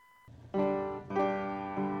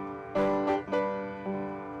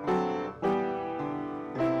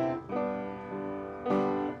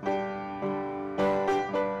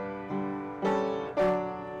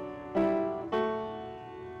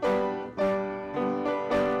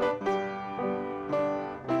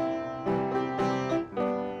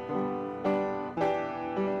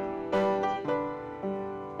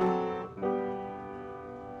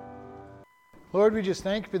Lord, we just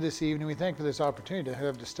thank you for this evening. We thank you for this opportunity to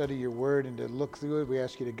have to study your word and to look through it. We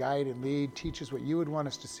ask you to guide and lead, teach us what you would want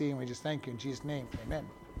us to see, and we just thank you in Jesus' name. Amen.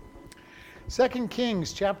 2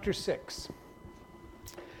 Kings chapter 6.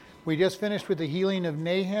 We just finished with the healing of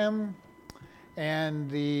Nahum and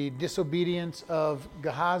the disobedience of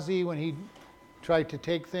Gehazi when he tried to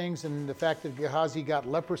take things, and the fact that Gehazi got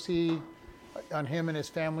leprosy on him and his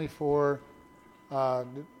family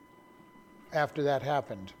after that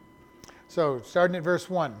happened. So, starting at verse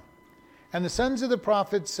 1. And the sons of the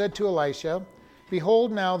prophets said to Elisha,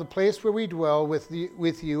 Behold now, the place where we dwell with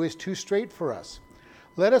you is too strait for us.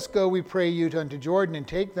 Let us go, we pray you, unto Jordan, and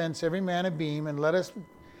take thence every man a beam, and let us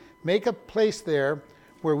make a place there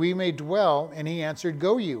where we may dwell. And he answered,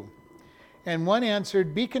 Go you. And one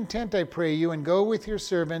answered, Be content, I pray you, and go with your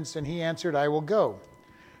servants. And he answered, I will go.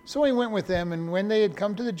 So he went with them, and when they had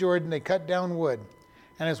come to the Jordan, they cut down wood.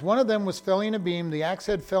 And as one of them was felling a beam, the axe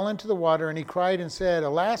head fell into the water, and he cried and said,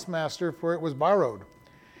 Alas, master, for it was borrowed.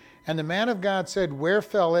 And the man of God said, Where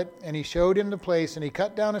fell it? And he showed him the place, and he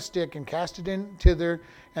cut down a stick and cast it in thither,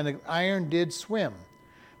 and the iron did swim.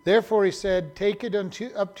 Therefore he said, Take it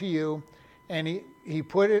up to you. And he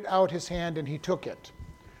put it out his hand, and he took it.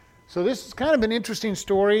 So this is kind of an interesting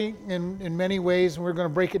story in many ways, and we're going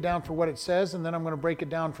to break it down for what it says, and then I'm going to break it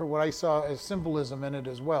down for what I saw as symbolism in it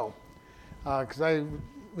as well. Because I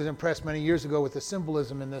was impressed many years ago with the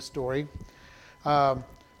symbolism in this story.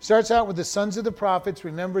 Starts out with the sons of the prophets.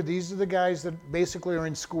 Remember, these are the guys that basically are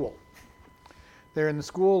in school. They're in the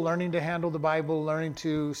school learning to handle the Bible, learning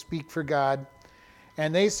to speak for God.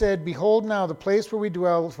 And they said, Behold now, the place where we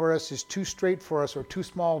dwell for us is too strait for us, or too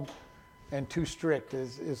small and too strict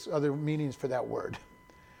is other meanings for that word.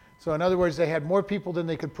 So in other words, they had more people than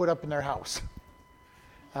they could put up in their house.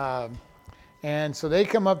 And so they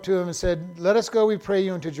come up to him and said, Let us go, we pray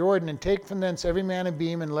you, into Jordan, and take from thence every man a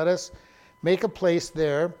beam, and let us make a place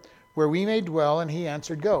there where we may dwell. And he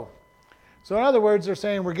answered, Go. So in other words, they're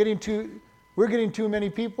saying, we're getting too many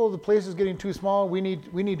people. The place is getting too small. We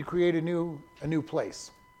need to create a new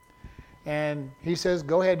place. And he says,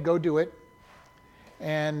 Go ahead, go do it.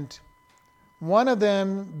 And one of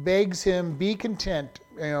them begs him, Be content,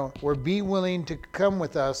 or be willing to come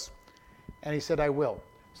with us. And he said, I will.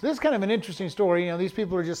 So this is kind of an interesting story. These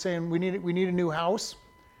people are just saying, we need a new house.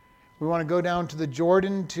 We want to go down to the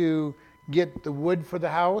Jordan to get the wood for the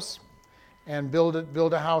house and build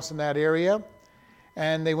a house in that area.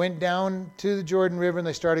 And they went down to the Jordan River and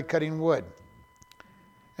they started cutting wood.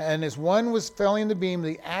 And as one was felling the beam,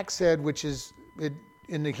 the axe head, which is,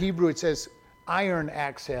 in the Hebrew it says iron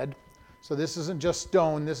axe head. So this isn't just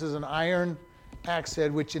stone, this is an iron axe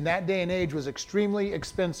head, which in that day and age was extremely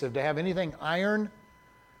expensive. To have anything iron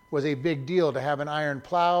was a big deal. To have an iron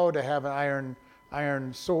plow, to have an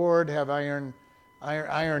iron sword, have iron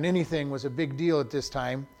anything was a big deal at this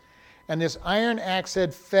time. And this iron axe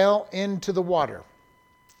head fell into the water.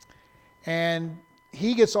 And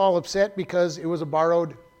he gets all upset because it was a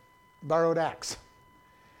borrowed axe.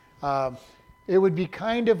 It would be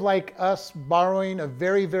kind of like us borrowing a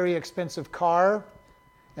very, very expensive car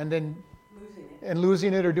and then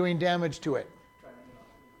losing it or doing damage to it.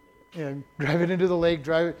 Drive it into the lake,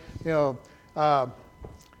 so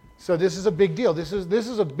this is a big deal. This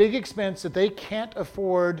is a big expense that they can't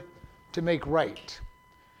afford to make right.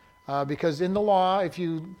 Because in the law,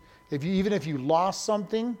 even if you lost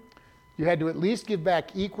something, you had to at least give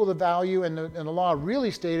back equal the value, and the law really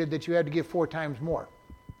stated that you had to give 4 times more.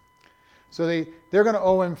 So they're going to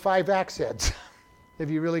owe him 5 axe heads if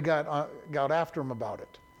you really got after him about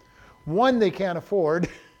it. 1 they can't afford.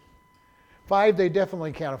 5 they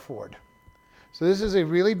definitely can't afford. So this is a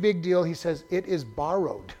really big deal. He says it is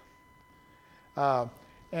borrowed.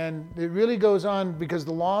 And it really goes on because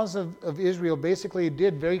the laws of Israel basically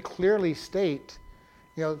did very clearly state,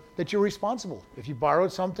 that you're responsible. If you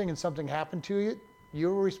borrowed something and something happened to you,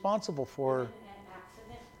 you're responsible for. An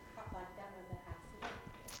accident like that was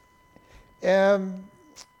an accident?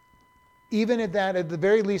 Even at the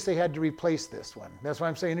very least, they had to replace this one. That's why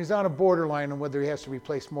I'm saying he's on a borderline on whether he has to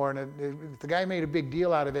replace more. And if the guy made a big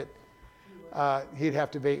deal out of it, they'd have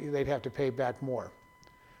to pay back more.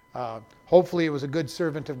 Hopefully, it was a good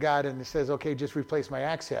servant of God, and he says, "Okay, just replace my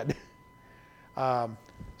axe head." But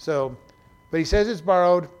he says it's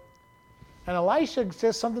borrowed. And Elisha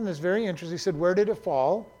says something that's very interesting. He said, "Where did it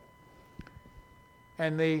fall?"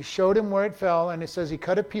 And they showed him where it fell, and it says he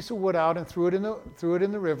cut a piece of wood out and threw it in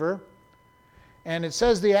the river. And it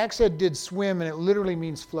says the axe head did swim, and it literally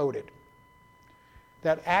means floated.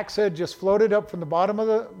 That axe head just floated up from the bottom of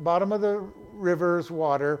the river's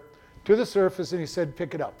water to the surface, and he said,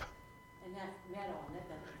 "Pick it up." And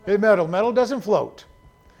that's metal. Metal doesn't float.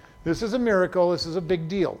 This is a miracle. This is a big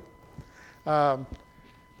deal.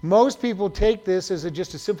 Most people take this as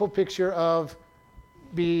just a simple picture of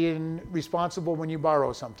being responsible when you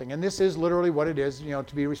borrow something. And this is literally what it is,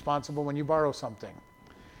 to be responsible when you borrow something.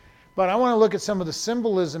 But I want to look at some of the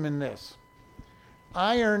symbolism in this.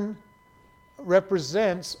 Iron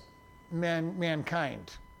represents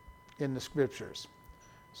mankind in the scriptures.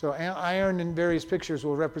 So iron in various pictures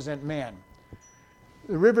will represent man.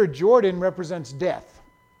 The river Jordan represents death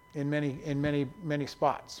in many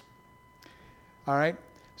spots. All right.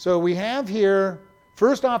 So we have here,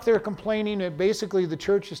 first off, they're complaining that basically the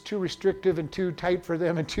church is too restrictive and too tight for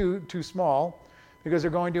them and too small, because they're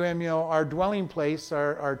going to him, our dwelling place,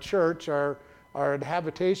 our church, our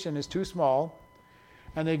habitation is too small.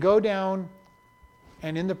 And they go down,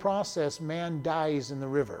 and in the process, man dies in the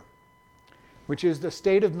river, which is the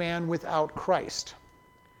state of man without Christ.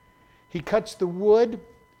 He cuts the wood,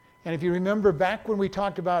 and if you remember back when we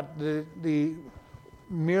talked about the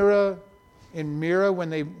Meribah, in Meribah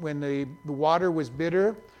when the water was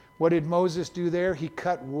bitter, what did Moses do there? He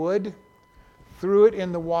cut wood, threw it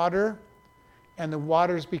in the water, and the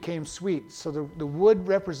waters became sweet. So the wood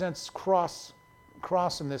represents cross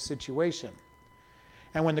in this situation.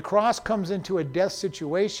 And when the cross comes into a death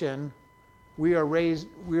situation, we are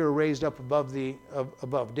raised up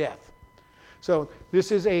above death. So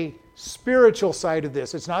this is a spiritual side of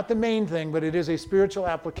this. It's not the main thing, but it is a spiritual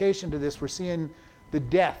application to this. We're seeing the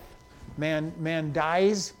death. Man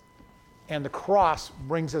dies, and the cross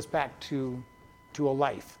brings us back to a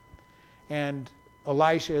life. And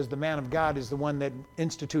Elisha, as the man of God, is the one that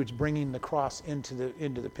institutes bringing the cross into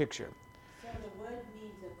the picture. So the wood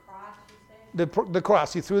means a cross, you say? The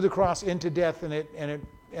cross. He threw the cross into death, and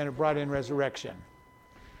it brought in resurrection.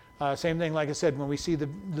 Same thing, like I said, when we see the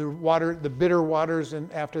bitter waters,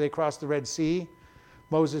 and after they crossed the Red Sea,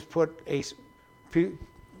 Moses put a stick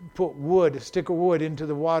of wood into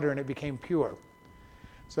the water, and it became pure.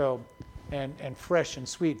 So, and fresh and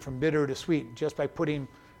sweet, from bitter to sweet, just by putting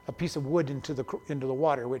a piece of wood into the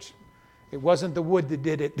water, which it wasn't the wood that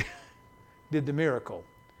did the miracle.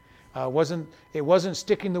 It wasn't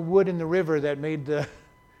sticking the wood in the river that made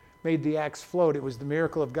the axe float. It was the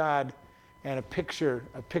miracle of God, and a picture,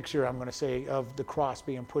 I'm going to say, of the cross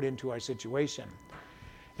being put into our situation.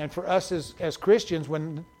 And for us as Christians,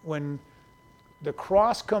 when the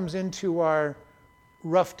cross comes into our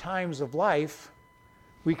rough times of life,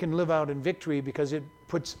 we can live out in victory, because it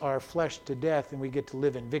puts our flesh to death and we get to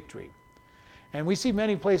live in victory. And we see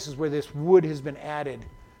many places where this wood has been added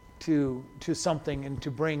to something and to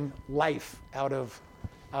bring life out of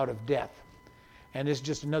death. And it's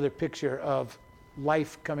just another picture of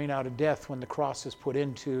life coming out of death when the cross is put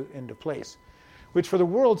into place. Which for the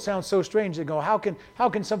world sounds so strange. They go, how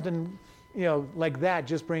can something like that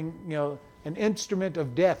just bring an instrument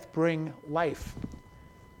of death bring life?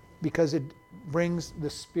 Because it brings the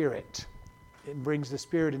Spirit. It brings the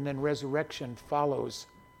Spirit, and then resurrection follows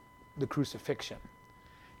the crucifixion.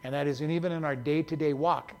 And that is, and even in our day-to-day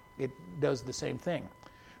walk, it does the same thing.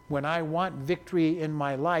 When I want victory in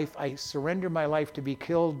my life, I surrender my life to be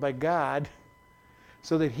killed by God,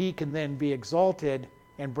 so that He can then be exalted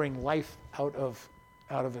and bring life out of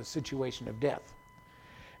a situation of death.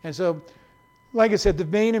 And so, like I said, the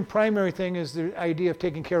main and primary thing is the idea of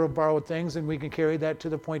taking care of borrowed things, and we can carry that to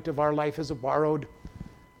the point of our life as a borrowed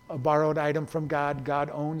item from God. God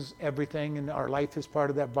owns everything, and our life is part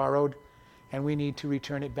of that borrowed, and we need to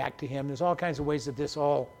return it back to Him. There's all kinds of ways that this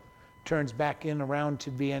all turns back in around to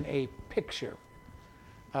being a picture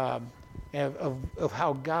of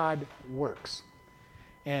how God works.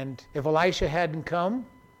 And if Elisha hadn't come,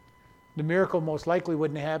 the miracle most likely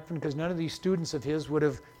wouldn't have happened, because none of these students of his would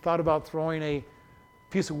have thought about throwing a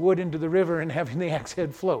piece of wood into the river and having the axe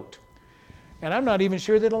head float. And I'm not even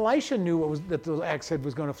sure that Elisha knew that the axe head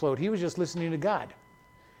was going to float. He was just listening to God.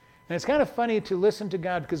 And it's kind of funny to listen to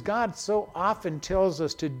God, because God so often tells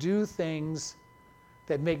us to do things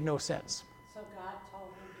that make no sense. So God told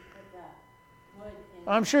him to put the wood in.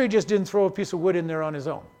 I'm sure He just didn't throw a piece of wood in there on his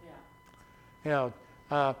own. Yeah.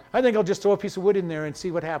 I think I'll just throw a piece of wood in there and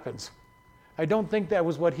see what happens. I don't think that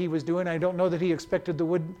was what he was doing. I don't know that he expected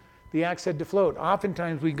the axe head to float.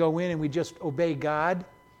 Oftentimes we go in and we just obey God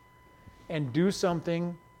and do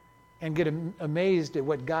something and get amazed at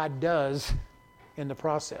what God does in the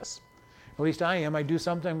process. At least I am. I do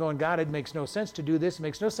something, I'm going, God, it makes no sense to do this. It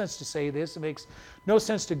makes no sense to say this. It makes no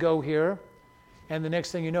sense to go here. And the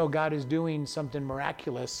next thing you know, God is doing something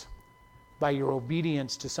miraculous by your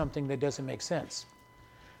obedience to something that doesn't make sense.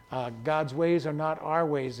 God's ways are not our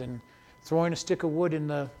ways, and throwing a stick of wood in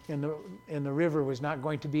the river was not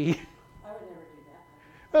going to be. I would never do that.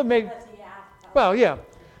 Well, maybe. Unless he asked. Well, yeah.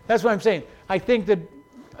 That's what I'm saying. I think that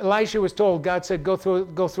Elisha was told, God said, go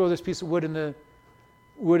throw this piece of wood in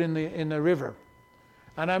the river.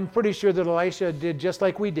 And I'm pretty sure that Elisha did just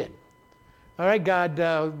like we did. All right,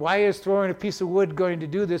 God, why is throwing a piece of wood going to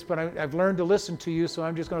do this? But I've learned to listen to you, so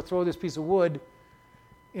I'm just going to throw this piece of wood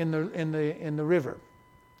in the river.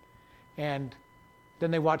 And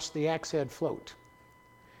then they watched the axe head float.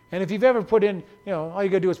 And if you've ever put in, all you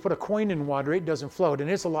got to do is put a coin in water, it doesn't float, and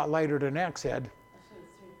it's a lot lighter than an axe head.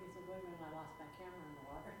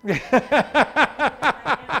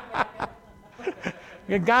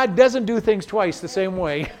 God doesn't do things twice the same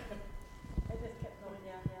way.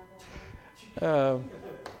 Wouldn't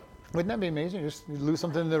that be amazing? Just lose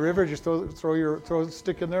something in the river, just throw a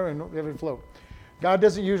stick in there and have it float. God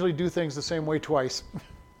doesn't usually do things the same way twice.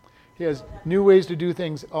 He has new ways to do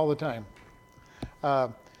things all the time.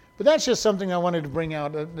 But that's just something I wanted to bring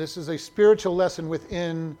out. This is a spiritual lesson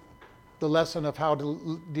within the lesson of how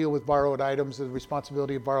to deal with borrowed items, the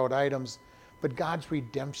responsibility of borrowed items, but God's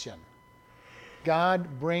redemption.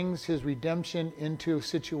 God brings his redemption into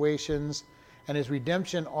situations, and his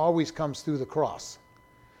redemption always comes through the cross,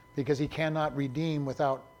 because he cannot redeem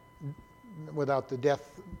without the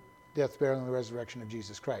death, burial, and the resurrection of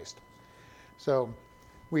Jesus Christ. So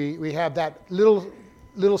we have that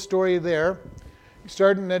little story there.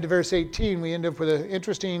 Starting at verse 18, we end up with an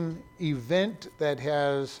interesting event that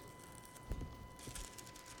has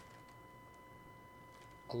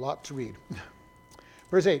a lot to read.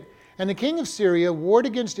 Verse 8, and the king of Syria warred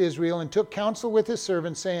against Israel and took counsel with his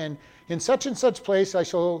servants, saying, in such and such place I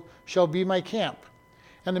shall be my camp.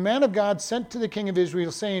 And the man of God sent to the king of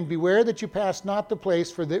Israel, saying, beware that you pass not the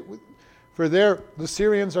place, for there the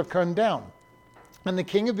Syrians have come down. And the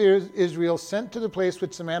king of Israel sent to the place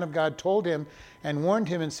which the man of God told him, and warned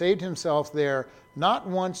him, and saved himself there, not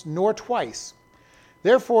once nor twice.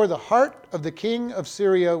 Therefore the heart of the king of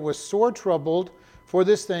Syria was sore troubled for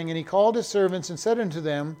this thing, and he called his servants and said unto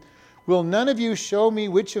them, will none of you show me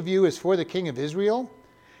which of you is for the king of Israel?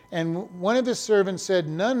 And one of his servants said,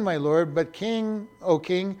 none, my lord, but king, O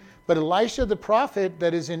king. But Elisha the prophet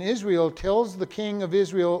that is in Israel tells the king of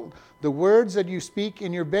Israel the words that you speak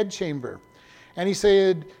in your bedchamber. And he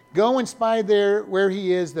said, go and spy there where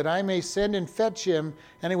he is, that I may send and fetch him.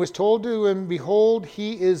 And it was told to him, behold,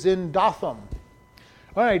 he is in Dothan.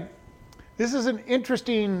 All right, this is an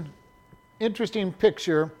interesting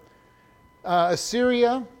picture.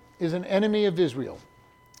 Assyria is an enemy of Israel.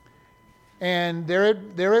 And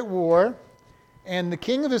they're at war. And the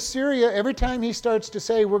king of Assyria, every time he starts to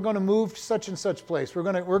say, we're going to move such and such place, we're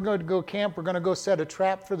going to go camp, we're going to go set a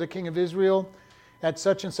trap for the king of Israel at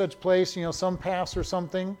such and such place, some pass or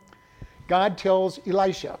something, God tells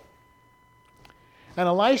Elisha. And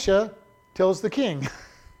Elisha tells the king,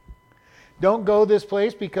 don't go this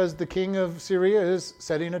place because the king of Syria is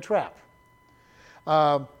setting a trap.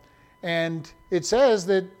 And it says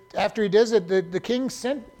that after he does it, the king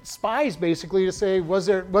sent spies basically to say, was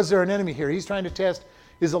there an enemy here? He's trying to test,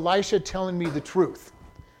 is Elisha telling me the truth?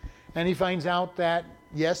 And he finds out that,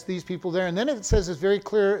 yes, these people there. And then it says it's very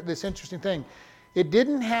clear, this interesting thing. It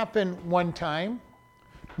didn't happen one time,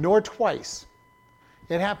 nor twice.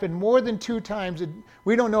 It happened more than 2 times.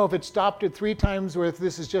 We don't know if it stopped at 3 times or if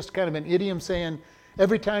this is just kind of an idiom saying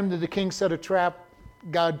every time that the king set a trap,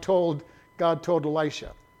 God told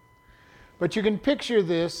Elisha. But you can picture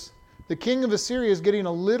this. The king of Assyria is getting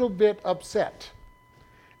a little bit upset.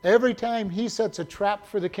 Every time he sets a trap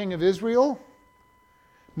for the king of Israel,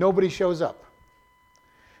 nobody shows up.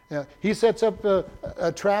 He sets up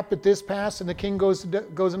a trap at this pass, and the king goes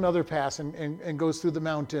another pass and goes through the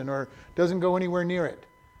mountain or doesn't go anywhere near it.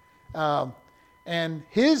 And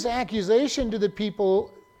his accusation to the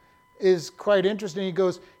people is quite interesting. He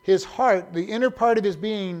goes, his heart, the inner part of his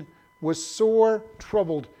being, was sore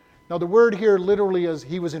troubled. Now the word here literally is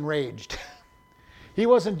he was enraged. He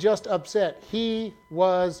wasn't just upset. He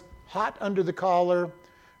was hot under the collar,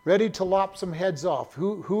 ready to lop some heads off.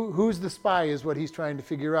 Who's the spy is what he's trying to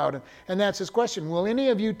figure out. And that's his question. Will any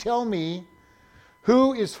of you tell me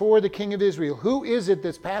who is for the king of Israel? Who is it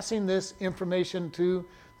that's passing this information to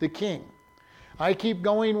the king? I keep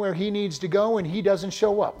going where he needs to go and he doesn't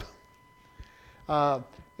show up.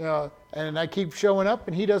 And I keep showing up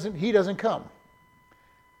and he doesn't come.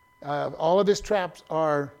 All of his traps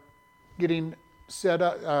are getting set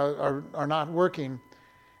up, are not working.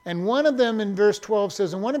 And one of them in verse 12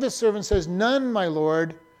 says, and one of his servants says, none, my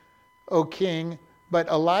lord, O king, but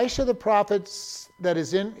Elisha the prophet that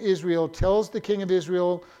is in Israel tells the king of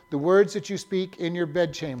Israel the words that you speak in your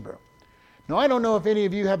bedchamber. Now, I don't know if any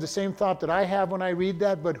of you have the same thought that I have when I read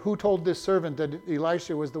that, but who told this servant that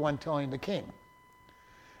Elisha was the one telling the king?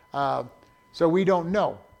 So we don't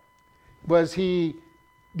know.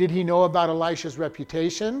 Did he know about Elisha's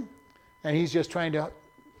reputation? And he's just trying to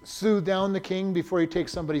soothe down the king before he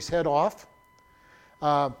takes somebody's head off.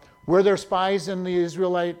 Were there spies in the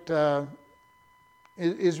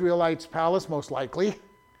Israelites' palace? Most likely.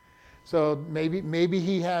 So maybe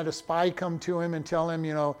he had a spy come to him and tell him,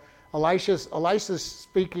 Elisha's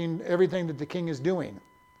speaking everything that the king is doing.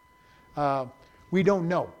 We don't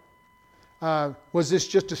know. Was this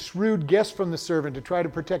just a shrewd guess from the servant to try to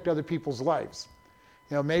protect other people's lives?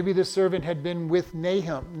 Maybe the servant had been with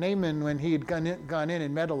Naaman when he had gone in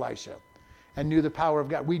and met Elisha and knew the power of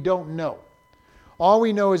God. We don't know. All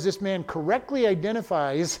we know is this man correctly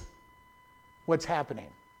identifies what's happening.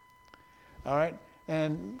 All right?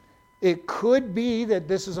 And it could be that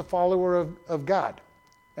this is a follower of God.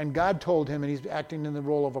 And God told him, and he's acting in the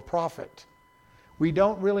role of a prophet. We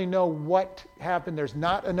don't really know what happened. There's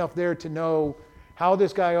not enough there to know how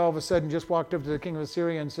this guy all of a sudden just walked up to the king of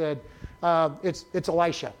Assyria and said, it's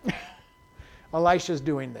Elisha. Elisha's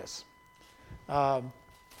doing this. I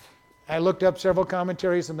looked up several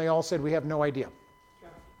commentaries and they all said we have no idea.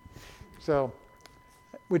 So,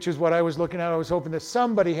 which is what I was looking at. I was hoping that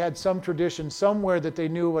somebody had some tradition somewhere that they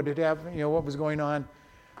knew what had happened, what was going on.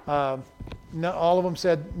 All of them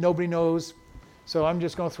said nobody knows. So I'm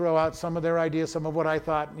just going to throw out some of their ideas, some of what I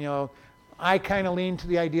thought. I kind of leaned to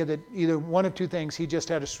the idea that either one of two things: he just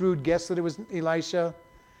had a shrewd guess that it was Elisha,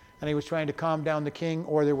 and he was trying to calm down the king,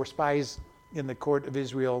 or there were spies in the court of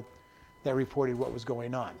Israel that reported what was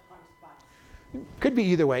going on. Could be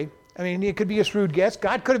either way. I mean, it could be a shrewd guess.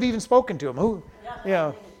 God could have even spoken to him.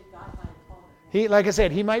 He, like I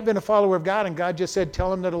said, he might have been a follower of God, and God just said,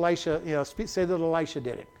 "Tell him that Elisha, say that Elisha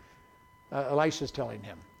did it." Elisha's telling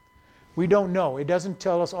him. We don't know. It doesn't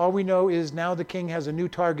tell us. All we know is now the king has a new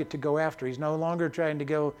target to go after. He's no longer trying to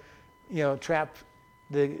go, trap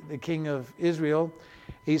the king of Israel.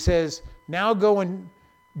 He says, now go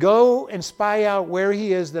and spy out where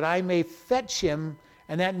he is, that I may fetch him,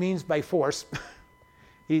 and that means by force.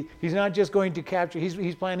 He's not just going to capture.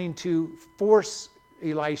 He's planning to force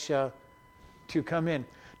Elisha to come in.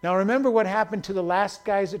 Now remember what happened to the last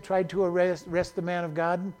guys that tried to arrest the man of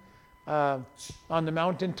God? On the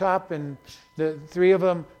mountaintop, and the three of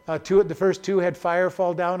them, the first two had fire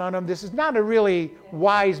fall down on them. This is not a really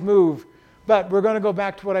wise move, but we're going to go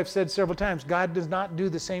back to what I've said several times. God does not do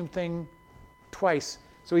the same thing twice.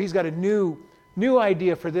 So he's got a new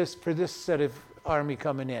idea for this set of army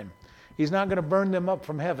coming in. He's not going to burn them up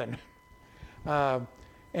from heaven.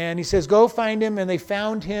 And he says, go find him, and they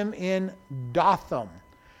found him in Dothan.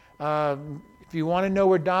 If you want to know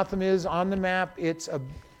where Dothan is on the map, it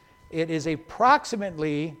is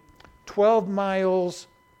approximately 12 miles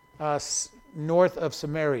north of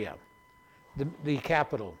Samaria, the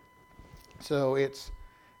capital. So it's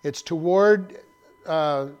toward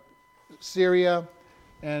Syria,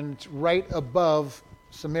 and it's right above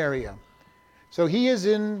Samaria. So he is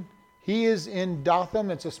in Dothan.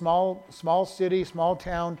 It's a small city, small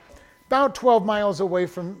town, about 12 miles away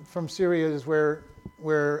from Syria is where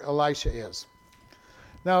Elisha is.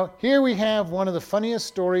 Now, here we have one of the funniest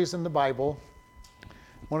stories in the Bible,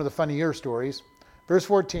 one of the funnier stories. Verse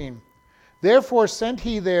 14, therefore sent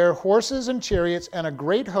he there horses and chariots and a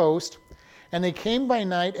great host, and they came by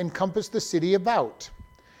night and compassed the city about.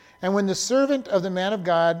 And when the servant of the man of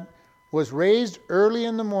God was raised early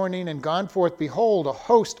in the morning and gone forth, behold, a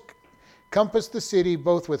host compassed the city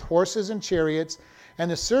both with horses and chariots.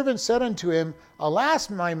 And the servant said unto him,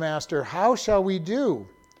 alas, my master, how shall we do?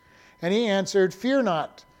 And he answered, fear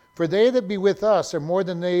not, for they that be with us are more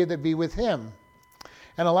than they that be with him.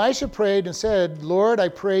 And Elisha prayed and said, Lord, I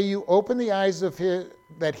pray you, open the eyes of his,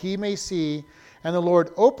 that he may see. And the Lord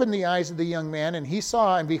opened the eyes of the young man, and he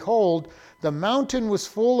saw, and behold, the mountain was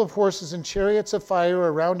full of horses and chariots of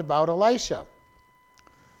fire around about Elisha.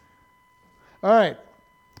 All right.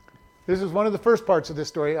 This is one of the first parts of this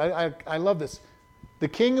story. I love this. The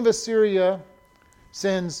king of Assyria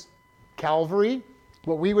sends cavalry,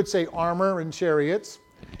 what we would say armor and chariots,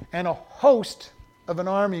 and a host of an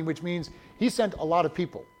army, which means he sent a lot of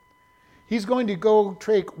people. He's going to go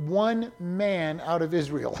take one man out of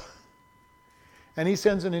Israel. And he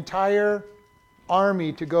sends an entire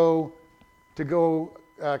army to go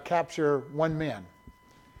capture one man.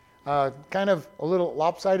 Kind of a little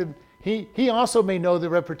lopsided. He also may know the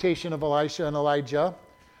reputation of Elisha and Elijah,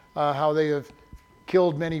 how they have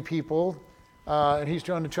killed many people. And he's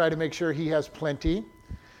trying to make sure he has plenty.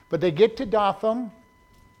 But they get to Dothan,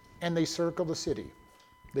 and they circle the city.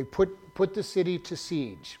 They put the city to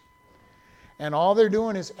siege. And all they're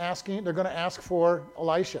doing is they're going to ask for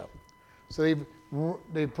Elisha. So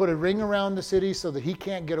they put a ring around the city so that he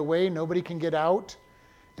can't get away, nobody can get out.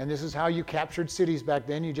 And this is how you captured cities back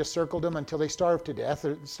then. You just circled them until they starved to death,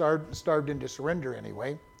 or starved into surrender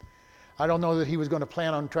anyway. I don't know that he was going to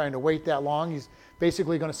plan on trying to wait that long. He's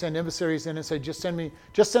basically going to send emissaries in and say, just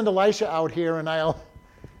send Elisha out here and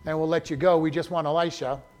we'll let you go. We just want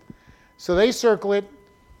Elisha. So they circle it.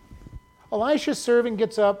 Elisha's servant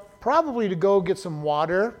gets up, probably to go get some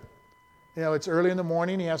water. It's early in the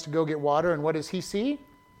morning. He has to go get water. And what does he see?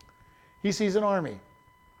 He sees an army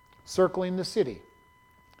circling the city.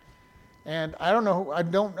 And I don't know, I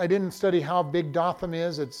didn't study how big Dothan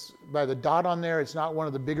is. It's by the dot on there. It's not one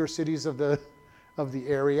of the bigger cities of the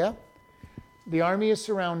area. The army is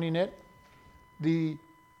surrounding it. The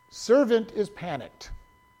servant is panicked.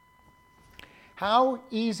 How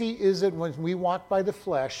easy is it when we walk by the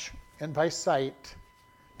flesh and by sight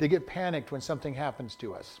to get panicked when something happens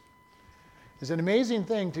to us? It's an amazing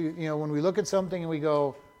thing to, when we look at something and we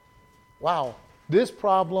go, wow, this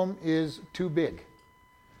problem is too big.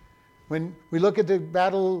 When we look at the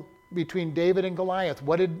battle between David and Goliath,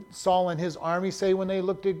 what did Saul and his army say when they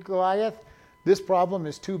looked at Goliath? This problem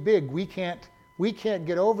is too big. We can't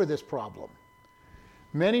get over this problem.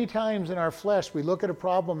 Many times in our flesh, we look at a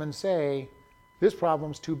problem and say, this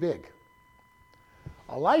problem's too big.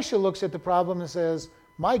 Elisha looks at the problem and says,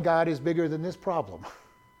 my God is bigger than this problem.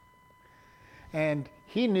 And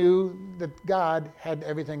he knew that God had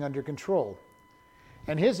everything under control.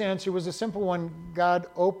 And his answer was a simple one. God,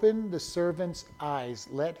 open the servant's eyes.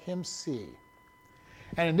 Let him see.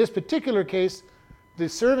 And in this particular case, the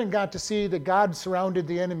servant got to see that God surrounded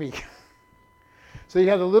the enemy. So you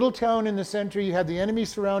had a little town in the center, you had the enemy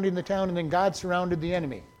surrounding the town, and then God surrounded the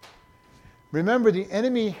enemy. Remember, the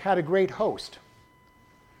enemy had a great host.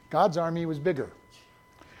 God's army was bigger.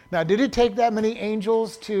 Now, did it take that many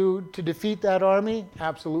angels to defeat that army?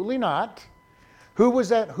 Absolutely not. Who was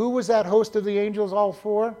that host of the angels all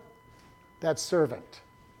for? That servant.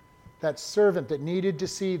 That servant that needed to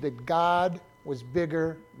see that God was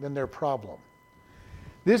bigger than their problem.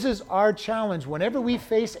 This is our challenge. Whenever we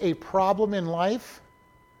face a problem in life,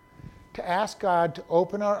 to ask God to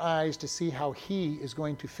open our eyes to see how He is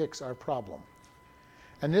going to fix our problem.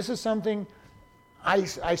 And this is something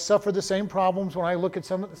I suffer the same problems when I look at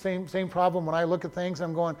same problem when I look at things.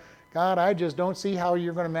 I'm going, God, I just don't see how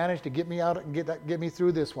you're going to manage to get me out and get me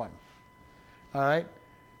through this one. All right?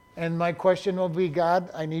 And my question will be, God,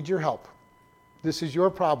 I need your help. This is your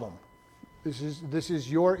problem. This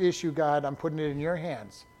is your issue, God. I'm putting it in your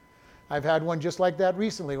hands. I've had one just like that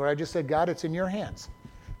recently where I just said, God, it's in your hands.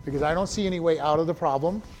 Because I don't see any way out of the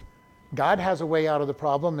problem. God has a way out of the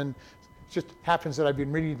problem, and it just happens that I've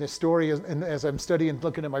been reading this story as I'm studying and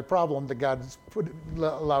looking at my problem that God's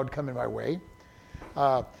allowed come in my way.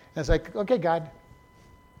 And it's like, okay, God,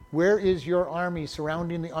 where is your army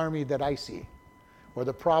surrounding the army that I see, or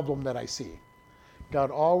the problem that I see? God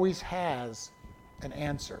always has an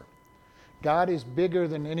answer. God is bigger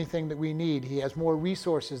than anything that we need. He has more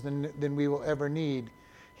resources than we will ever need.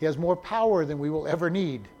 He has more power than we will ever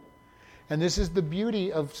need. And this is the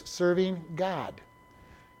beauty of serving God.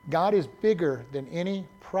 God is bigger than any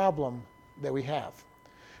problem that we have.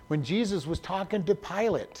 When Jesus was talking to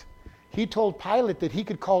Pilate, he told Pilate that he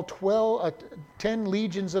could call 10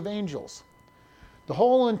 legions of angels. The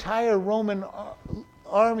whole entire Roman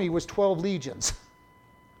army was 12 legions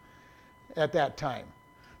at that time.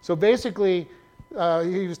 So basically,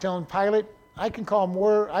 he was telling Pilate, I can call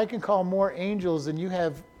more angels than you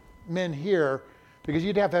have men here, because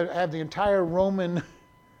you'd have to have the entire Roman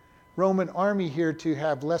army here to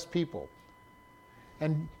have less people.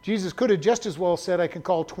 And Jesus could have just as well said, I can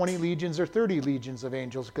call 20 legions or 30 legions of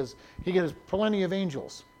angels, because he has plenty of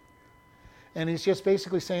angels. And he's just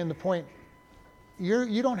basically saying the point,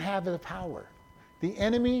 you don't have the power. The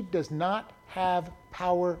enemy does not have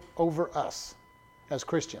power over us as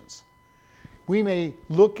Christians. We may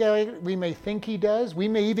look at it, we may think he does, we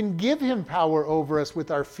may even give him power over us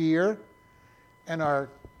with our fear and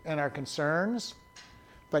our concerns,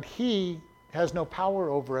 but he has no power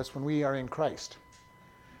over us when we are in Christ.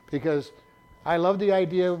 Because I love the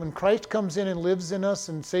idea when Christ comes in and lives in us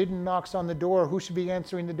and Satan knocks on the door, who should be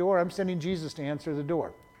answering the door? I'm sending Jesus to answer the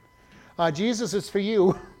door. Jesus, is for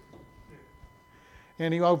you.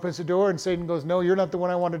 And he opens the door and Satan goes, no, you're not the one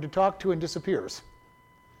I wanted to talk to, and disappears.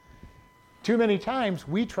 Too many times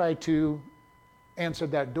we try to answer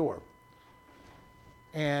that door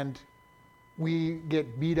and we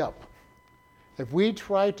get beat up. If we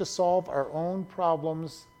try to solve our own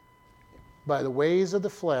problems by the ways of the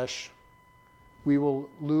flesh, we will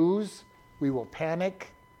lose, we will panic,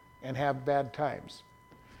 and have bad times.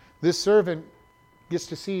 This servant gets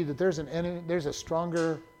to see that there's a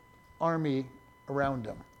stronger army around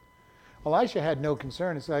him. Elisha had no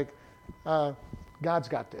concern. It's like, God's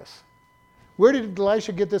got this. Where did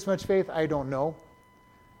Elisha get this much faith? I don't know.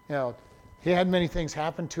 He had many things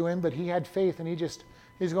happen to him, but he had faith, and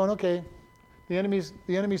he's going, okay, the enemies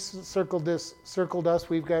circled us.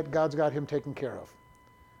 God's got him taken care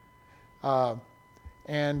of.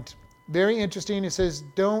 And very interesting, it says,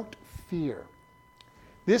 don't fear.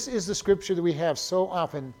 This is the scripture that we have so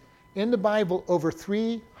often. In the Bible, over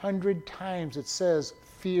 300 times it says,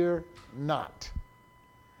 fear not.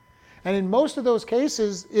 And in most of those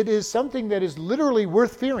cases, it is something that is literally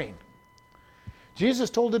worth fearing. Jesus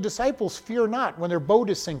told the disciples, fear not, when their boat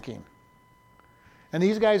is sinking. And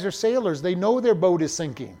these guys are sailors. They know their boat is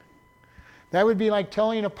sinking. That would be like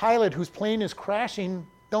telling a pilot whose plane is crashing,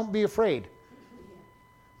 don't be afraid.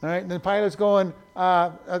 All right, and the pilot's going,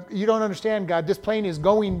 you don't understand, God, this plane is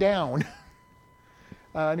going down.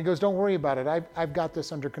 And he goes, don't worry about it. I've got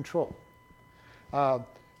this under control.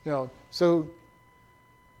 So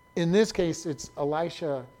in this case, it's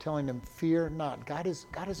Elisha telling them, fear not. God is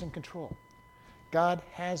in control. God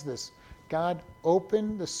has this. God,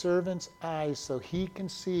 open the servant's eyes so he can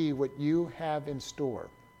see what you have in store.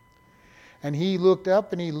 And he looked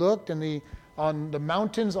up and he looked, and on the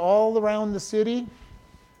mountains all around the city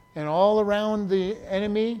and all around the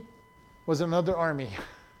enemy was another army.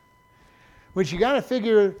 Which you got to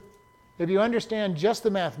figure, if you understand just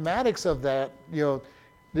the mathematics of that, the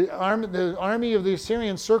army of the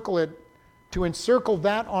Assyrians to encircle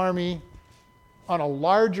that army on a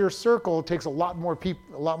larger circle takes a lot more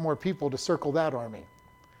people to circle that army.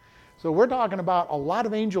 So we're talking about a lot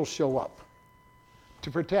of angels show up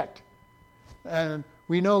to protect. And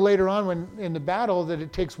we know later on in the battle that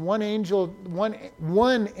it takes one angel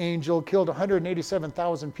killed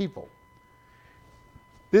 187,000 people.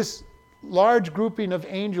 This large grouping of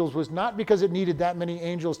angels was not because it needed that many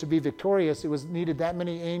angels to be victorious. It was needed that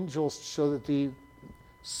many angels so that the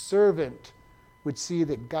servant would see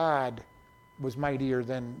that God was mightier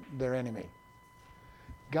than their enemy.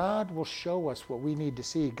 God will show us what we need to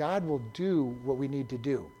see. God will do what we need to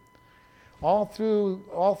do. All through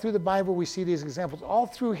the Bible we see these examples. All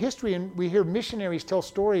through history, and we hear missionaries tell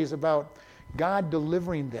stories about God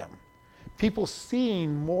delivering them. People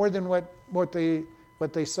seeing more than what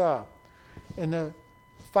they saw. In the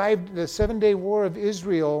 7-day war of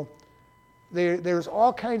Israel, there's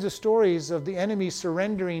all kinds of stories of the enemy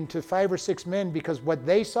surrendering to 5 or 6 men because what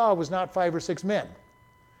they saw was not 5 or 6 men.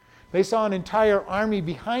 They saw an entire army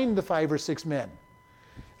behind the 5 or 6 men.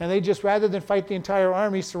 And they just, rather than fight the entire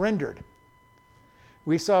army, surrendered.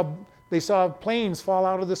 They saw planes fall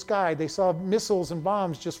out of the sky. They saw missiles and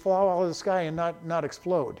bombs just fall out of the sky and not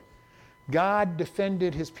explode. God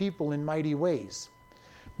defended his people in mighty ways.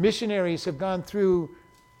 Missionaries have gone through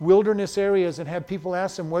wilderness areas and have people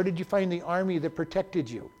ask them, where did you find the army that protected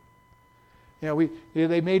you?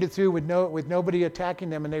 They made it through with nobody attacking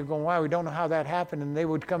them, and they're going, wow, we don't know how that happened. And they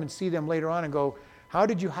would come and see them later on and go, how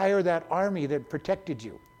did you hire that army that protected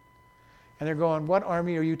you? And they're going, what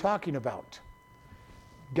army are you talking about?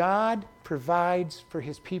 God provides for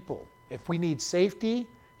his people. If we need safety,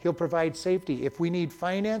 he'll provide safety. If we need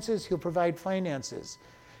finances, he'll provide finances.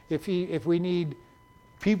 If we need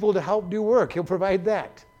people to help do work, he'll provide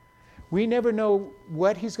that. We never know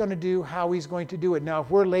what he's going to do, how he's going to do it. Now, if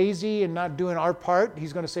we're lazy and not doing our part,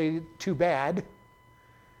 he's going to say, too bad.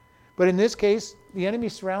 But in this case, the enemy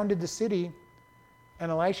surrounded the city,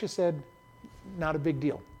 and Elisha said, not a big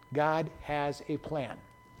deal. God has a plan.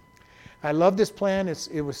 I love this plan. It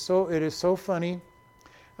is so funny.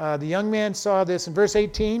 The young man saw this in verse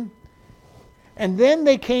 18. And then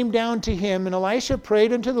they came down to him, and Elisha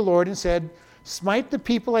prayed unto the Lord and said, smite the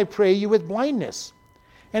people, I pray you, with blindness.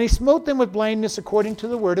 And he smote them with blindness according to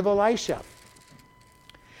the word of Elisha.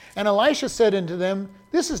 And Elisha said unto them,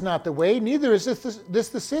 this is not the way, neither is this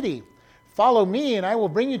the city. Follow me, and I will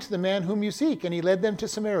bring you to the man whom you seek. And he led them to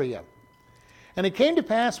Samaria. And it came to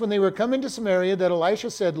pass, when they were come into Samaria, that Elisha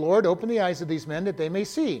said, Lord, open the eyes of these men, that they may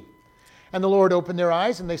see. And the Lord opened their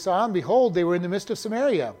eyes, and they saw, and behold, they were in the midst of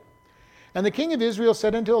Samaria. And the king of Israel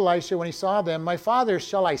said unto Elisha, when he saw them, my father,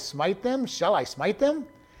 shall I smite them? Shall I smite them?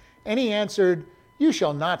 And he answered, you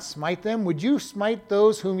shall not smite them. Would you smite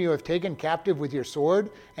those whom you have taken captive with your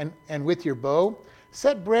sword and with your bow?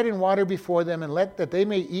 Set bread and water before them, and let that they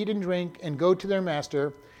may eat and drink, and go to their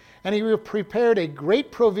master. And he prepared a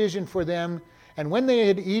great provision for them. And when they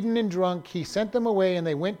had eaten and drunk, he sent them away, and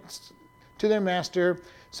they went to their master.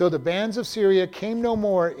 So the bands of Syria came no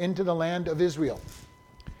more into the land of Israel.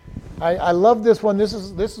 I love this one. This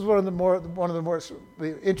is one of the more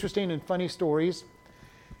interesting and funny stories.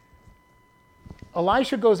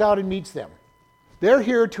 Elisha goes out and meets them. They're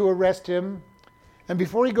here to arrest him, And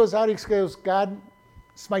before he goes out, he goes, God,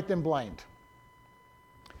 smite them blind.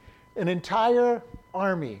 An entire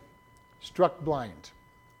army struck blind.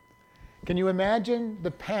 Can you imagine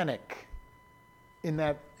the panic in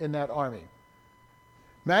that army?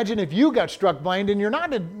 Imagine if you got struck blind and you're not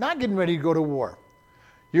getting ready to go to war.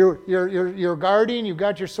 You're guarding, you've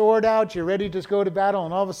got your sword out, you're ready to go to battle,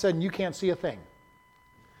 and all of a sudden you can't see a thing.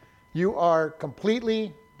 You are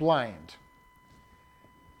completely blind.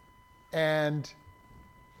 And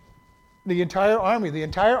the entire army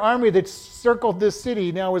that circled this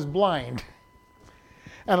city now is blind.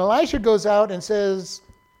 And Elisha goes out and says,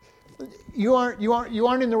 you aren't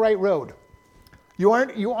in the right road. You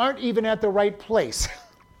aren't even at the right place.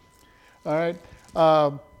 All right.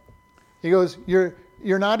 He goes,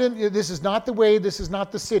 you're not in. This is not the way. This is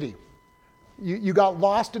not the city. You got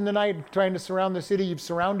lost in the night trying to surround the city. You've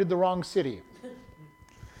surrounded the wrong city.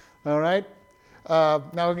 All right.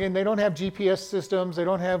 Now again, they don't have GPS systems. They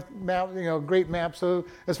don't have great maps. So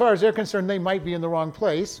as far as they're concerned, they might be in the wrong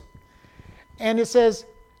place. And he says,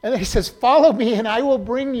 follow me and I will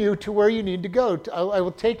bring you to where you need to go. I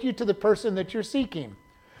will take you to the person that you're seeking.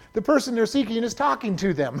 The person they're seeking is talking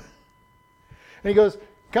to them. And he goes,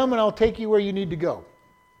 come and I'll take you where you need to go.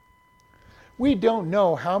 We don't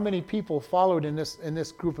know how many people followed in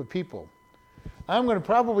this group of people. I'm going to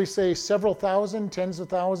probably say several thousand, tens of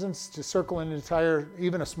thousands to circle an entire,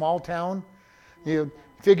 even a small town. You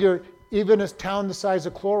figure even a town the size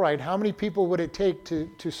of Chloride, how many people would it take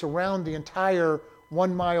to surround the entire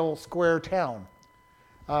 1 mile square town?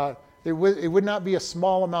 It would not be a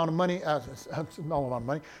small amount of money,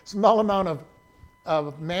 small amount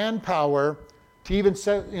of manpower to even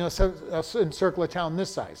encircle a town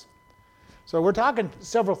this size. So we're talking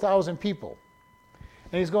several thousand people.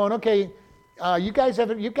 And he's going, okay, you guys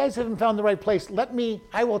haven't found the right place.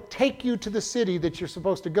 I will take you to the city that you're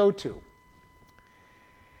supposed to go to.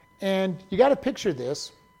 And you got to picture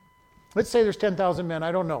this. Let's say there's 10,000 men.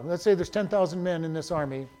 I don't know. Let's say there's 10,000 men in this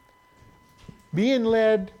army being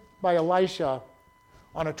led by Elisha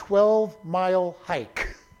on a 12-mile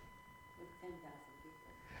hike.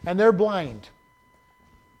 And they're blind.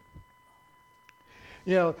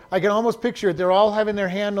 I can almost picture it. They're all having their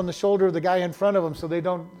hand on the shoulder of the guy in front of them so they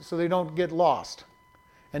don't get lost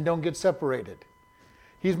and don't get separated.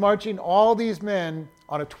 He's marching all these men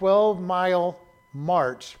on a 12-mile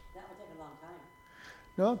march. That would take a long time.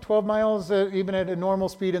 No, 12 miles, even at a normal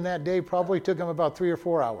speed in that day, probably took him about 3 or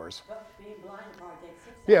 4 hours. But being blind probably takes 6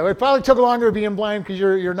 hours. Yeah, it probably took longer being blind because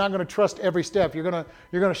you're not going to trust every step. You're going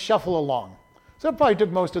to shuffle along. So it probably took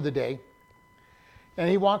most of the day. And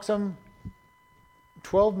he walks them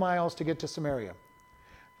 12 miles to get to Samaria.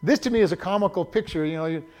 This to me is a comical picture.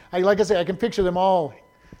 Like I say, I can picture them all,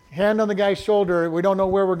 hand on the guy's shoulder. We don't know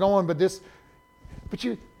where we're going, but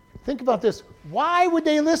you think about this. Why would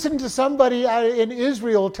they listen to somebody in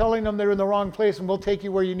Israel telling them they're in the wrong place and we'll take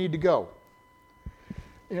you where you need to go?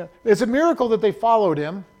 It's a miracle that they followed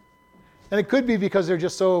him. And it could be because they're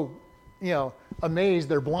just so, amazed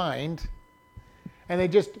they're blind. And they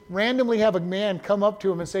just randomly have a man come up to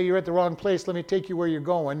him and say, you're at the wrong place, let me take you where you're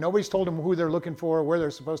going. Nobody's told him who they're looking for or where they're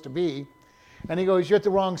supposed to be. And he goes, you're at the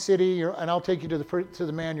wrong city, and I'll take you to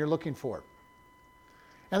the man you're looking for.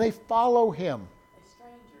 And they follow him.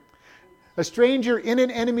 A stranger in an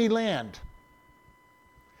enemy land.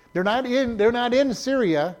 They're not in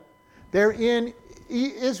Syria, they're in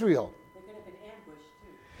Israel. They could have been ambushed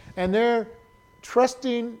too. And they're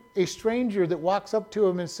trusting a stranger that walks up to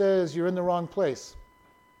him and says, you're in the wrong place.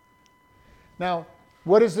 Now,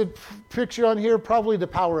 what is the picture on here? Probably the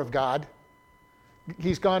power of God.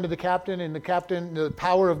 He's gone to the captain, and the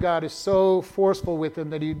power of God is so forceful with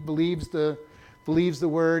him that he believes the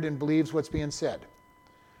word and believes what's being said.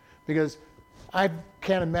 Because I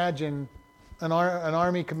can't imagine an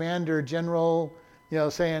army commander, general,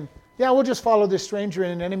 saying, yeah, we'll just follow this stranger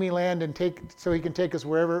in an enemy land so he can take us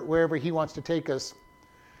wherever he wants to take us.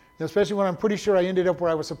 Especially when I'm pretty sure I ended up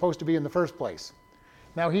where I was supposed to be in the first place.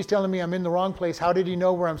 Now he's telling me I'm in the wrong place. How did he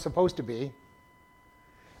know where I'm supposed to be?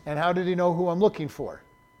 And how did he know who I'm looking for?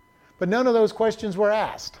 But none of those questions were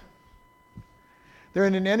asked. They're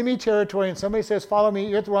in an enemy territory and somebody says, follow me.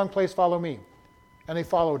 You're at the wrong place, follow me. And they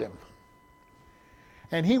followed him.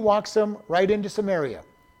 And he walks them right into Samaria,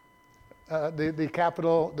 the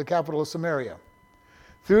capital of Samaria.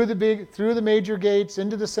 Through the major gates,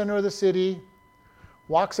 into the center of the city,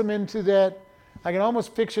 walks them into that. I can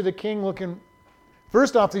almost picture the king looking.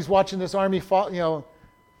 First off, he's watching this army,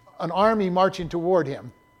 an army marching toward him.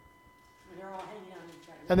 They're all hanging on each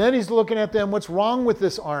other. And then he's looking at them, what's wrong with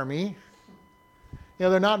this army?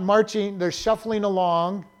 They're not marching, they're shuffling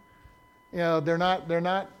along. They're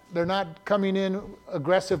not coming in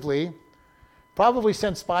aggressively. Probably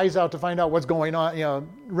sent spies out to find out what's going on,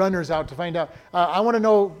 runners out to find out. I want to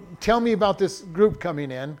know, tell me about this group coming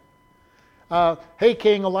in. Hey,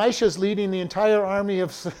 King, Elisha's leading the entire army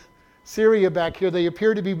of Syria back here. They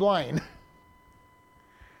appear to be blind.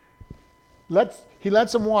 He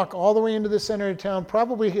lets them walk all the way into the center of town.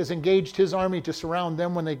 Probably has engaged his army to surround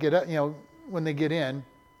them when they get in.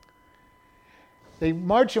 They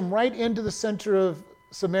march them right into the center of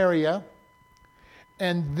Samaria.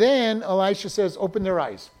 And then Elisha says, open their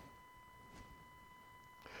eyes.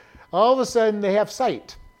 All of a sudden, they have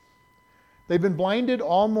sight. They've been blinded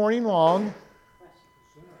all morning long,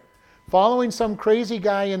 following some crazy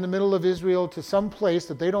guy in the middle of Israel to some place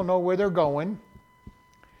that they don't know where they're going.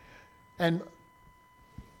 And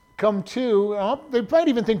come to, they might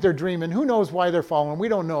even think they're dreaming. Who knows why they're following? We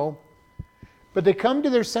don't know. But they come to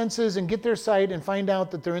their senses and get their sight and find out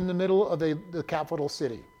that they're in the middle of the capital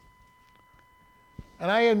city. And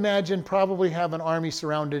I imagine probably have an army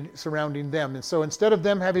surrounding them. And so instead of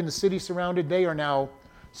them having the city surrounded, they are now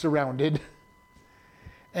surrounded.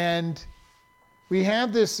 And we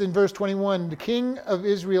have this in verse 21. The king of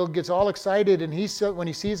Israel gets all excited, and when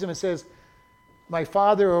he sees them, it says, my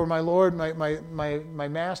father or my lord, my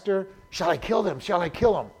master, shall I kill them? Shall I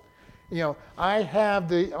kill them? I have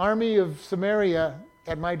the army of Samaria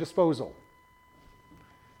at my disposal.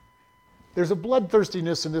 There's a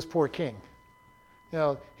bloodthirstiness in this poor king.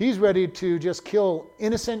 He's ready to just kill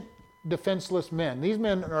innocent, defenseless men. These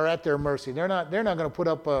men are at their mercy. They're not going to put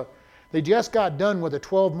up they just got done with a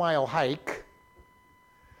 12-mile hike.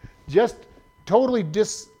 Just totally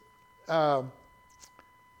disembodied,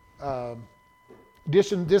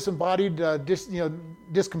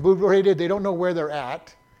 discombobulated. They don't know where they're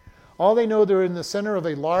at. All they know, they're in the center of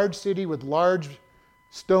a large city with large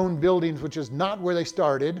stone buildings, which is not where they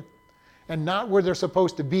started and not where they're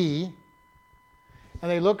supposed to be.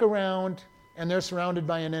 And they look around, and they're surrounded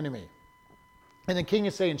by an enemy. And the king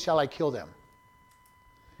is saying, shall I kill them?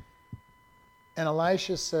 And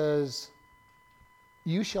Elisha says,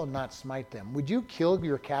 you shall not smite them. Would you kill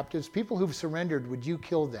your captives? People who've surrendered, would you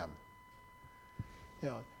kill them?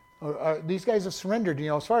 These guys have surrendered,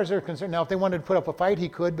 as far as they're concerned. Now, if they wanted to put up a fight, he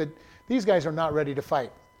could, but these guys are not ready to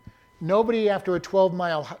fight. Nobody after a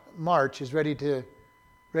 12-mile march is ready to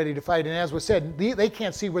fight. And as was said, they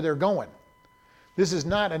can't see where they're going. This is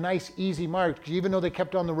not a nice, easy march, even though they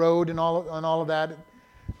kept on the road and all of that.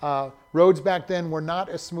 Roads back then were not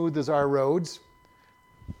as smooth as our roads.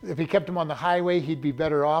 If he kept them on the highway, he'd be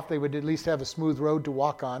better off. They would at least have a smooth road to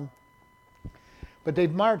walk on. But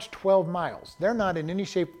they've marched 12 miles. They're not in any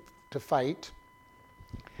shape to fight.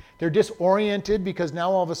 They're disoriented because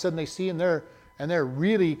now all of a sudden they see and they're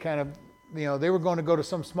really kind of, they were going to go to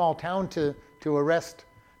some small town to arrest,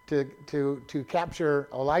 to capture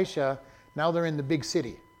Elisha. Now they're in the big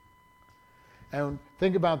city. And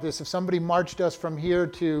think about this. If somebody marched us from here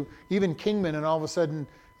to even Kingman and all of a sudden,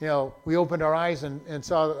 we opened our eyes and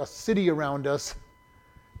saw a city around us,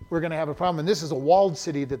 we're going to have a problem. And this is a walled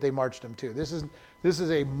city that they marched them to. This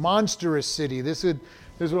is a monstrous city. This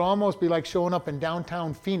would almost be like showing up in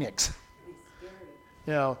downtown Phoenix.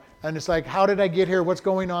 And it's like, how did I get here? What's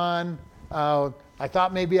going on? I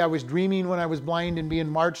thought maybe I was dreaming when I was blind and being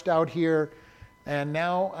marched out here. And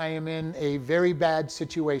now I am in a very bad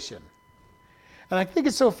situation. And I think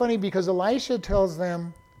it's so funny because Elisha tells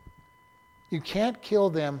them, you can't kill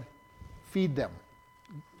them, feed them.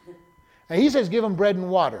 And he says, give them bread and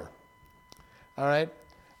water, all right,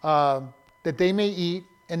 that they may eat,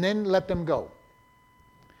 and then let them go.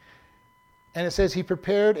 And it says he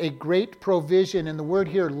prepared a great provision, and the word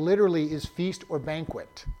here literally is feast or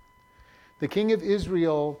banquet. The king of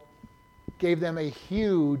Israel gave them a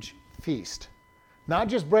huge feast. Not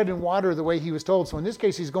just bread and water the way he was told. So in this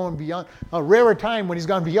case, he's going beyond, a rarer time when he's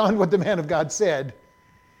gone beyond what the man of God said.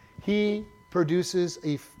 He produces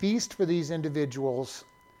a feast for these individuals.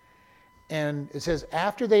 And it says,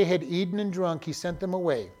 after they had eaten and drunk, he sent them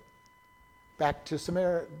away back to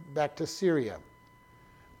Syria,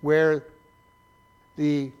 where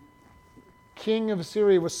the king of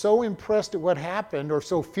Syria was so impressed at what happened, or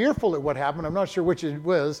so fearful at what happened. I'm not sure which it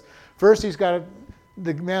was. First, he's got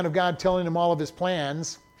the man of God telling him all of his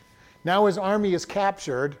plans. Now his army is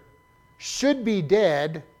captured, should be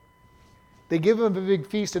dead. They give him a big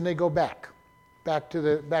feast and they go back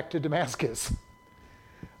to Damascus.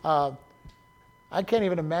 I can't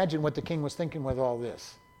even imagine what the king was thinking with all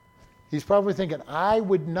this. He's probably thinking, I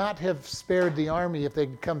would not have spared the army if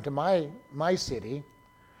they'd come to my city.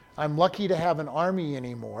 I'm lucky to have an army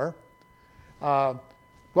anymore.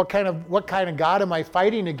 What kind of God am I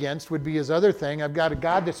fighting against would be his other thing. I've got a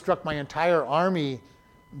God that struck my entire army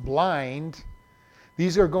blind.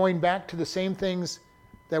 These are going back to the same things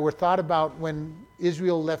that were thought about when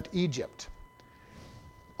Israel left Egypt.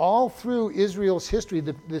 All through Israel's history,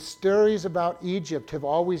 the stories about Egypt have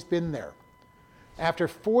always been there. After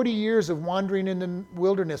 40 years of wandering in the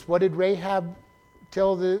wilderness, what did Rahab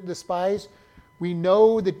tell the spies? We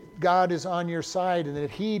know that God is on your side and that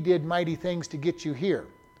he did mighty things to get you here.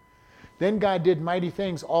 Then God did mighty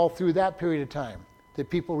things all through that period of time that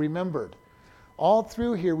people remembered. All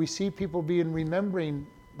through here, we see people remembering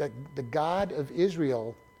that the God of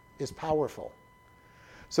Israel is powerful.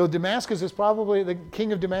 So Damascus is probably, the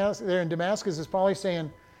king of Damascus there in Damascus is probably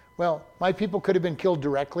saying, well, my people could have been killed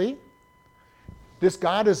directly. This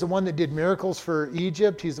God is the one that did miracles for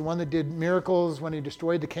Egypt. He's the one that did miracles when he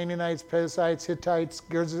destroyed the Canaanites, Perizzites, Hittites,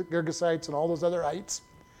 Girgasites, and all those other ites.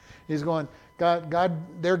 He's going,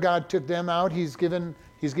 their God took them out. He's given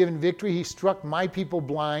victory. He struck my people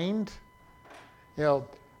blind.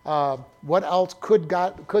 What else could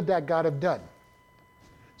that God have done?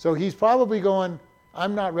 So he's probably going,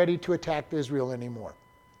 I'm not ready to attack Israel anymore.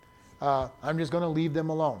 I'm just going to leave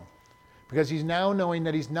them alone. Because he's now knowing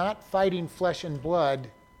that he's not fighting flesh and blood,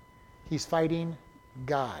 he's fighting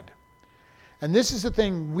God. And this is the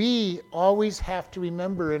thing we always have to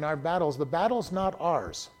remember in our battles. The battle's not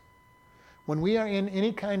ours. When we are in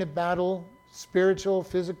any kind of battle, spiritual,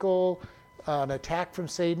 physical, an attack from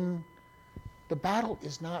Satan, the battle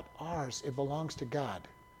is not ours. It belongs to God.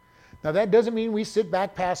 Now that doesn't mean we sit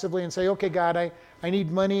back passively and say, okay, God, I need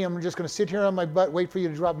money. I'm just going to sit here on my butt, wait for you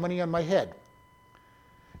to drop money on my head.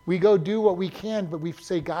 We go do what we can, but we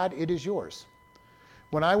say, God, it is yours.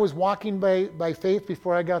 When I was walking by faith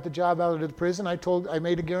before I got the job out of the prison, I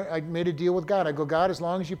made a deal with God. I go, God, as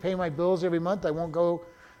long as you pay my bills every month, I won't go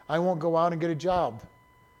out and get a job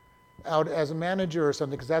out as a manager or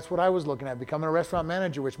something, because that's what I was looking at, becoming a restaurant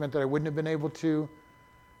manager, which meant that I wouldn't have been able to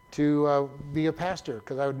be a pastor,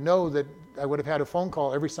 because I would know that I would have had a phone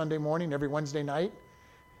call every Sunday morning, every Wednesday night,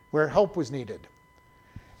 where help was needed.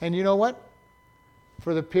 And you know what?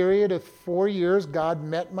 For the period of 4 years, God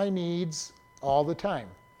met my needs all the time.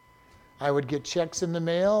 I would get checks in the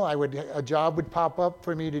mail. A job would pop up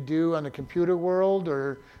for me to do on the computer world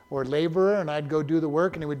or laborer, and I'd go do the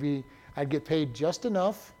work, and I'd get paid just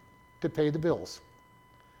enough to pay the bills.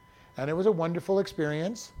 And it was a wonderful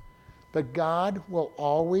experience. But God will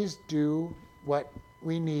always do what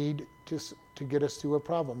we need to get us through a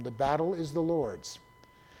problem. The battle is the Lord's.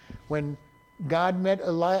 When God met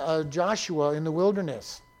Joshua in the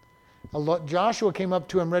wilderness, Joshua came up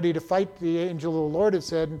to him ready to fight the angel of the Lord, it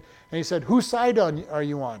said, and he said, whose side are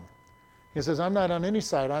you on? He says, I'm not on any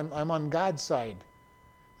side. I'm on God's side.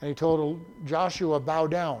 And he told Joshua, bow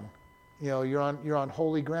down. You're on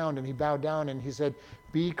holy ground. And he bowed down and he said,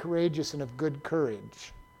 be courageous and of good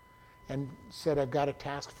courage. And said, I've got a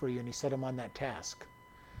task for you. And he set him on that task.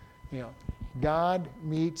 God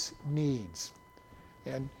meets needs.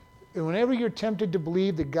 And whenever you're tempted to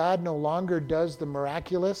believe that God no longer does the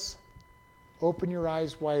miraculous, open your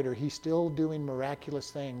eyes wider. He's still doing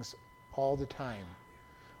miraculous things all the time.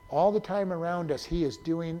 All the time around us, he is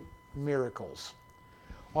doing miracles.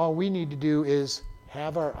 All we need to do is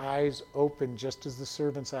have our eyes open, just as the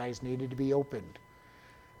servant's eyes needed to be opened.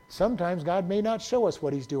 Sometimes God may not show us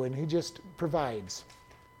what he's doing. He just provides.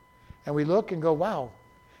 And we look and go, wow.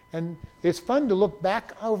 And it's fun to look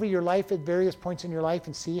back over your life at various points in your life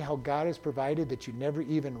and see how God has provided that you never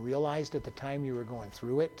even realized at the time you were going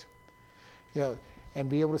through it. And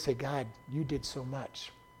be able to say, God, you did so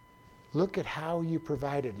much. Look at how you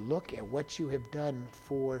provided. Look at what you have done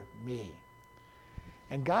for me.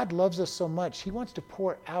 And God loves us so much. He wants to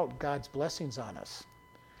pour out God's blessings on us.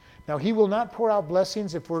 Now, he will not pour out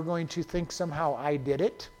blessings if we're going to think somehow I did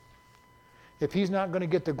it. If he's not going to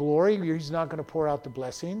get the glory, he's not going to pour out the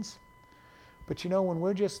blessings. But when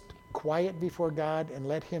we're just quiet before God and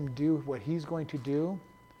let him do what he's going to do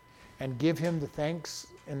and give him the thanks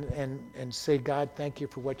and say, God, thank you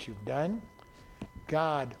for what you've done,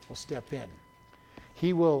 God will step in.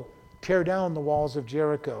 He will tear down the walls of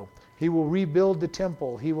Jericho. He will rebuild the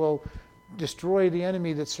temple. He will destroy the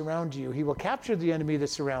enemy that surrounds you. He will capture the enemy that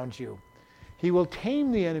surrounds you. He will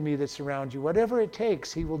tame the enemy that surrounds you. Whatever it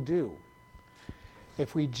takes, he will do.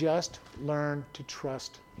 If we just learn to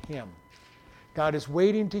trust him. God is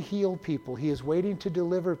waiting to heal people. He is waiting to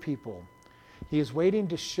deliver people. He is waiting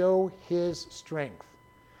to show his strength.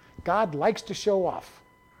 God likes to show off.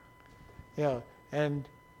 And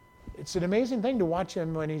it's an amazing thing to watch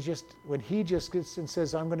him when he just gets and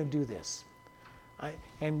says, I'm going to do this.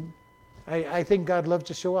 I think God loves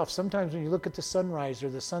to show off. Sometimes when you look at the sunrise or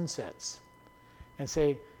the sunsets and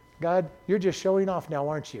say, God, you're just showing off now,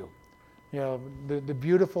 aren't you? The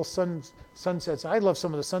beautiful sunsets. I love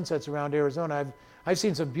some of the sunsets around Arizona. I've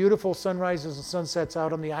seen some beautiful sunrises and sunsets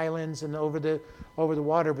out on the islands and over the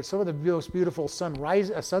water, but some of the most beautiful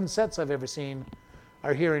sunsets I've ever seen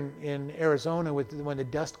are here in Arizona when the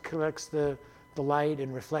dust collects the light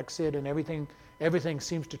and reflects it, and everything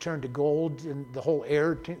seems to turn to gold, and the whole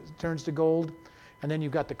air turns to gold, and then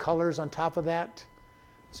you've got the colors on top of that.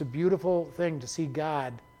 It's a beautiful thing to see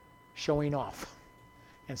God showing off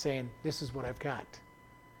and saying, this is what I've got.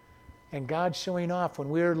 And God showing off when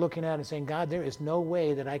we're looking at it and saying, God, there is no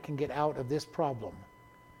way that I can get out of this problem.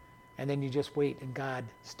 And then you just wait and God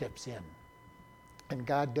steps in. And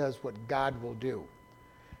God does what God will do.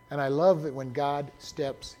 And I love it when God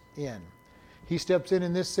steps in. He steps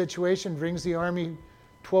in this situation, brings the army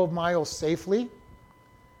 12 miles safely,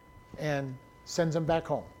 and sends them back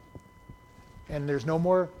home. And there's no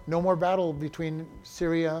more battle between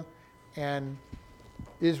Syria and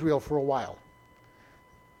Israel for a while.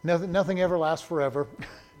 Nothing ever lasts forever.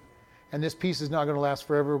 And this peace is not going to last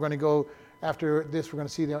forever. We're going to go, after this, we're going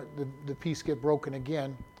to see the peace get broken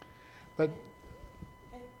again. But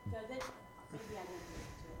does it, maybe I didn't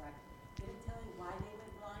get it right. Did it tell you why they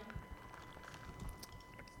went blind?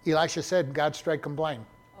 Elisha said, God strike them blind.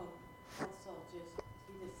 Oh, also he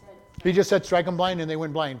just said. He just said, strike them blind, and they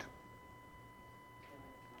went blind.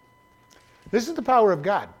 This is the power of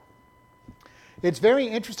God. It's very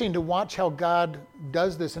interesting to watch how God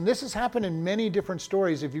does this. And this has happened in many different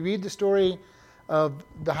stories. If you read the story of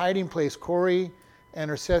the hiding place, Corey and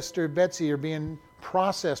her sister Betsy are being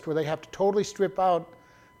processed, where they have to totally strip out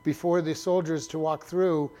before the soldiers to walk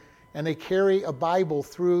through, and they carry a Bible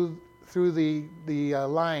through the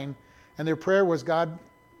line. And their prayer was, God,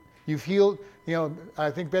 you've healed, I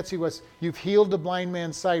think Betsy was, you've healed the blind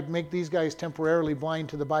man's sight, make these guys temporarily blind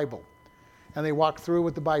to the Bible. And they walked through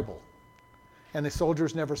with the Bible. And the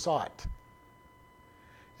soldiers never saw it.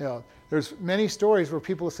 There's many stories where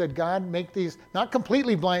people have said, God, make these not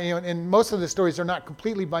completely blind. And most of the stories are not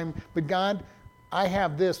completely blind, but God, I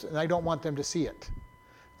have this, and I don't want them to see it.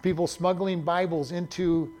 People smuggling Bibles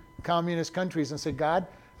into communist countries and say, God,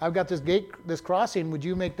 I've got this gate, this crossing. Would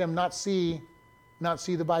you make them not see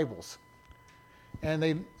the Bibles? And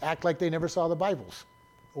they act like they never saw the Bibles,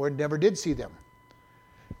 or never did see them.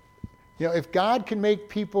 If God can make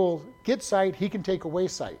people get sight, he can take away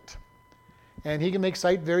sight. And he can make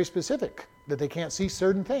sight very specific, that they can't see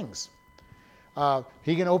certain things.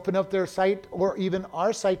 He can open up their sight, or even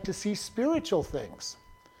our sight, to see spiritual things.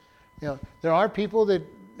 There are people that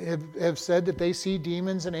have said that they see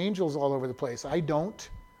demons and angels all over the place. I don't.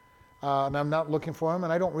 And I'm not looking for them,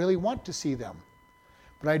 and I don't really want to see them.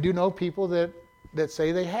 But I do know people that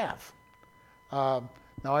say they have.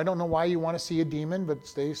 Now, I don't know why you want to see a demon, but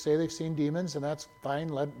they say they've seen demons, and that's fine.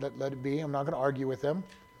 Let it be. I'm not going to argue with them.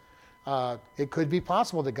 It could be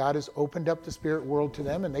possible that God has opened up the spirit world to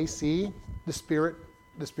them, and they see the spirit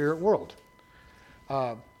world.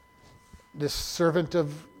 This servant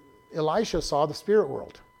of Elisha saw the spirit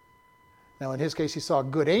world. Now, in his case, he saw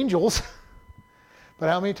good angels. But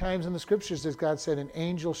how many times in the scriptures does God said an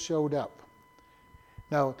angel showed up?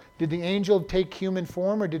 Now, did the angel take human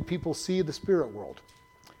form, or did people see the spirit world?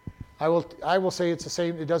 I will say it's the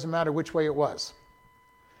same. It doesn't matter which way it was.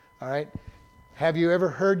 All right? Have you ever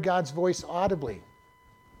heard God's voice audibly?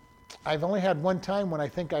 I've only had one time when I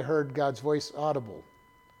think I heard God's voice audible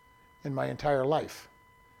in my entire life.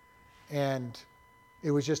 And it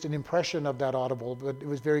was just an impression of that audible, but it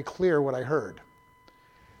was very clear what I heard.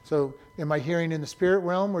 So am I hearing in the spirit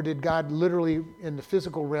realm, or did God literally in the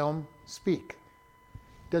physical realm speak?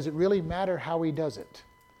 Does it really matter how he does it?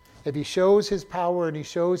 If he shows his power and he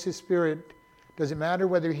shows his spirit, does it matter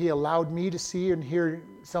whether he allowed me to see and hear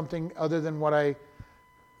something other than what I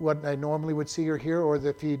normally would see or hear, or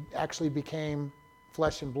if he actually became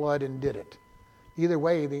flesh and blood and did it? Either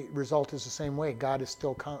way, the result is the same way. God is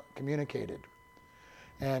still communicated.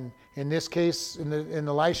 And in this case, in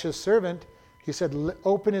Elisha's servant, he said,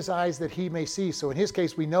 open his eyes that he may see. So in his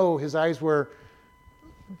case, we know his eyes were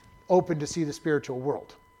open to see the spiritual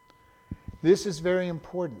world. This is very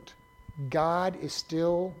important. God is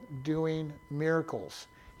still doing miracles.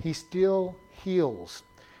 He still heals.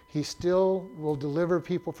 He still will deliver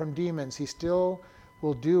people from demons. He still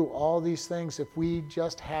will do all these things if we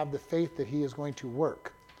just have the faith that he is going to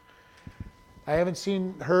work. I haven't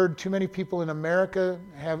heard too many people in America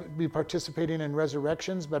be participating in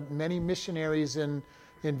resurrections, but many missionaries in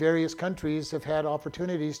various countries have had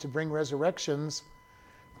opportunities to bring resurrections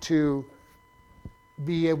to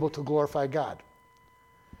be able to glorify God.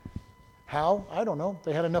 How? I don't know.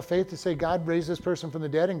 They had enough faith to say God raised this person from the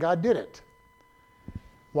dead, and God did it.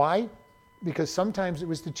 Why? because sometimes it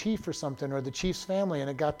was the chief or something, or the chief's family, and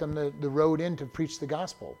it got them the road in to preach the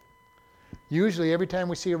gospel. Usually every time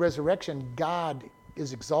we see a resurrection, God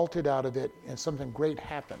is exalted out of it and something great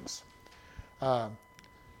happens.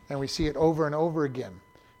 And we see it over and over again.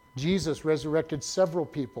 Jesus resurrected several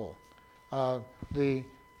people. I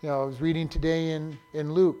was reading today in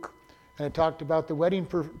Luke, and it talked about the wedding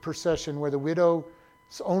procession where the widow's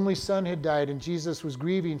only son had died, and Jesus was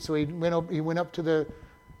grieving, so he went up to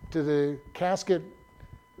the casket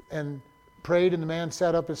and prayed, and the man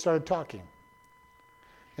sat up and started talking.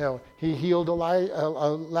 He healed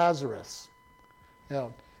Lazarus.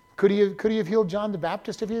 Could he have healed John the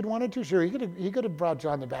Baptist if he had wanted to? Sure, he could have brought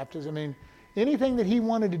John the Baptist. I mean, anything that he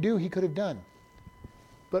wanted to do, he could have done.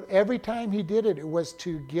 But every time he did it, it was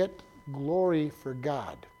to get glory for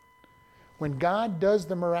God. When God does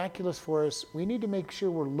the miraculous for us, we need to make sure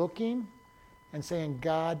we're looking and saying,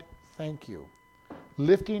 God, thank you.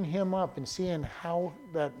 Lifting him up and seeing how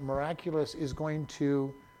that miraculous is going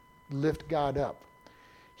to lift God up.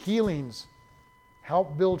 Healings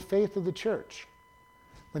help build faith of the church.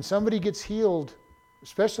 When somebody gets healed,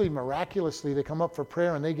 especially miraculously, they come up for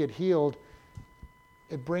prayer and they get healed,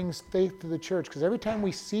 it brings faith to the church. Because every time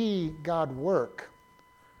we see God work,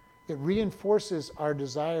 it reinforces our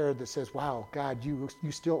desire that says, wow, God, you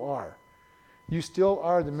still are. You still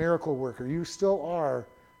are the miracle worker. You still are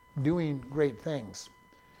doing great things.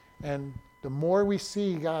 And the more we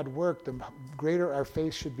see God work, the greater our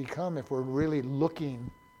faith should become if we're really looking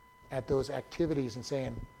at those activities and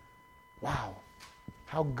saying, wow,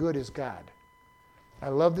 how good is God? I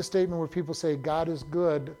love the statement where people say God is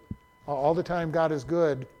good all the time. God is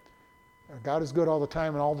good. God is good all the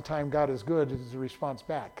time, and all the time God is good is the response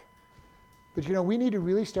back. But we need to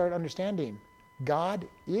really start understanding God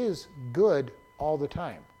is good all the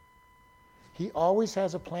time. He always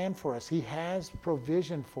has a plan for us. He has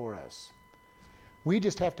provision for us. We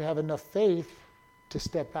just have to have enough faith to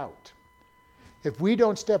step out. If we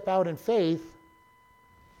don't step out in faith,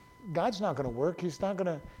 God's not going to work. He's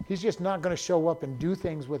just not going to show up and do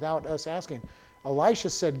things without us asking. Elisha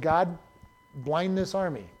said, God, blind this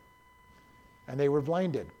army. And they were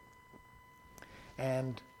blinded.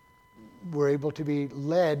 And were able to be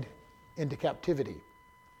led into captivity.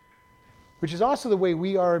 Which is also the way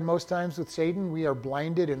we are most times with Satan. We are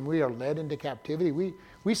blinded and we are led into captivity.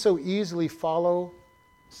 We so easily follow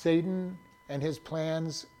Satan and his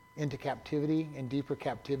plans into captivity and deeper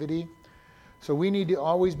captivity. So we need to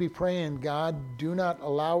always be praying, God, do not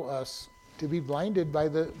allow us to be blinded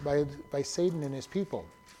by Satan and his people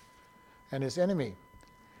and his enemy.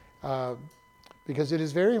 Because it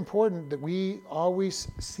is very important that we always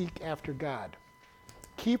seek after God.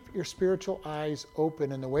 Keep your spiritual eyes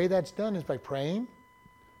open, and the way that's done is by praying,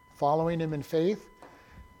 following him in faith,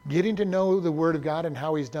 getting to know the Word of God and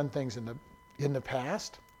how he's done things in the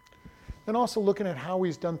past, and also looking at how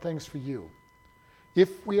he's done things for you.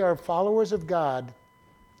 If we are followers of God,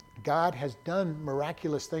 God has done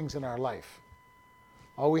miraculous things in our life.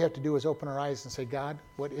 All we have to do is open our eyes and say, God,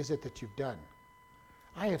 what is it that you've done?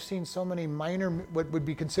 I have seen so many what would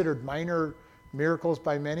be considered minor miracles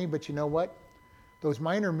by many, but you know what? Those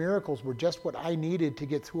minor miracles were just what I needed to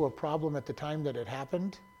get through a problem at the time that it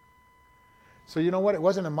happened. So you know what? It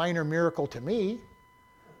wasn't a minor miracle to me,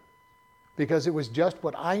 because it was just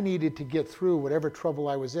what I needed to get through whatever trouble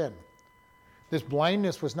I was in. This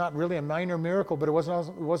blindness was not really a minor miracle, but it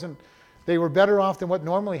wasn't. They were better off than what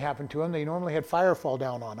normally happened to them. They normally had fire fall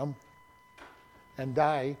down on them and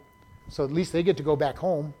die. So at least they get to go back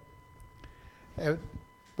home.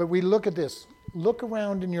 But we look at this. Look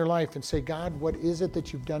around in your life and say, God, what is it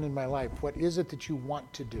that you've done in my life? What is it that you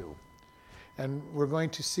want to do? And we're going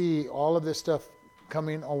to see all of this stuff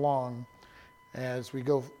coming along as we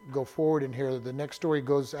go forward in here. The next story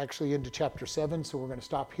goes actually into chapter 7, so we're going to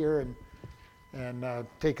stop here and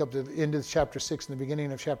take up the end of chapter 6 and the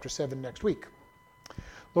beginning of chapter 7 next week.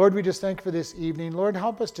 Lord, we just thank you for this evening. Lord,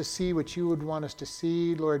 help us to see what you would want us to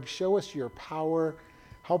see. Lord, show us your power.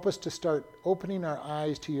 Help us to start opening our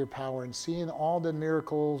eyes to your power and seeing all the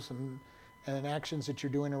miracles and actions that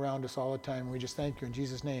you're doing around us all the time. We just thank you in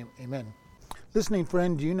Jesus' name. Amen. Listening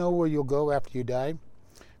friend, do you know where you'll go after you die?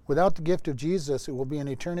 Without the gift of Jesus, it will be an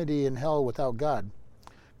eternity in hell without God.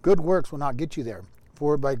 Good works will not get you there.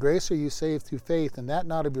 For by grace are you saved through faith, and that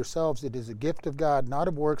not of yourselves. It is a gift of God, not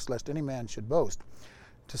of works, lest any man should boast.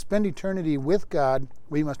 To spend eternity with God,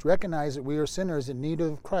 we must recognize that we are sinners in need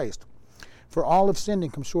of Christ. For all have sinned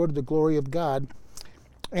and come short of the glory of God,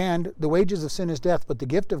 and the wages of sin is death, but the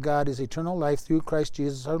gift of God is eternal life through Christ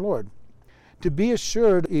Jesus our Lord. To be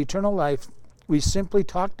assured of eternal life, we simply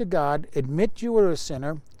talk to God, admit you are a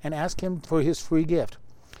sinner, and ask him for his free gift.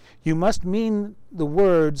 You must mean the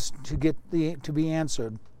words to be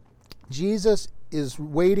answered. Jesus is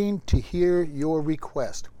waiting to hear your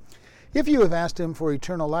request. If you have asked him for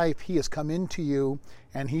eternal life, he has come into you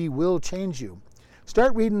and he will change you.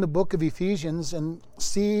 Start reading the book of Ephesians and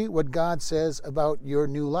see what God says about your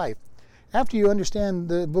new life. After you understand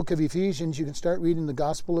the book of Ephesians, you can start reading the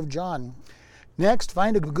Gospel of John. Next,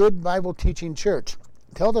 find a good Bible teaching church.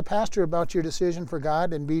 Tell the pastor about your decision for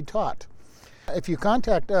God and be taught. If you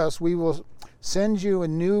contact us, we will send you a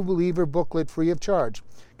new believer booklet free of charge.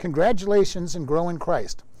 Congratulations and grow in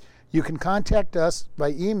Christ. You can contact us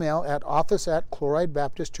by email at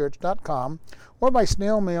office@chloridebaptistchurch.com or by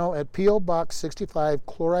snail mail at P.O. Box 65,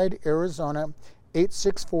 Chloride, Arizona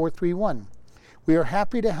 86431. We are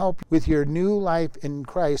happy to help with your new life in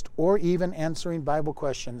Christ or even answering Bible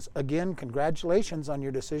questions. Again, congratulations on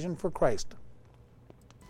your decision for Christ.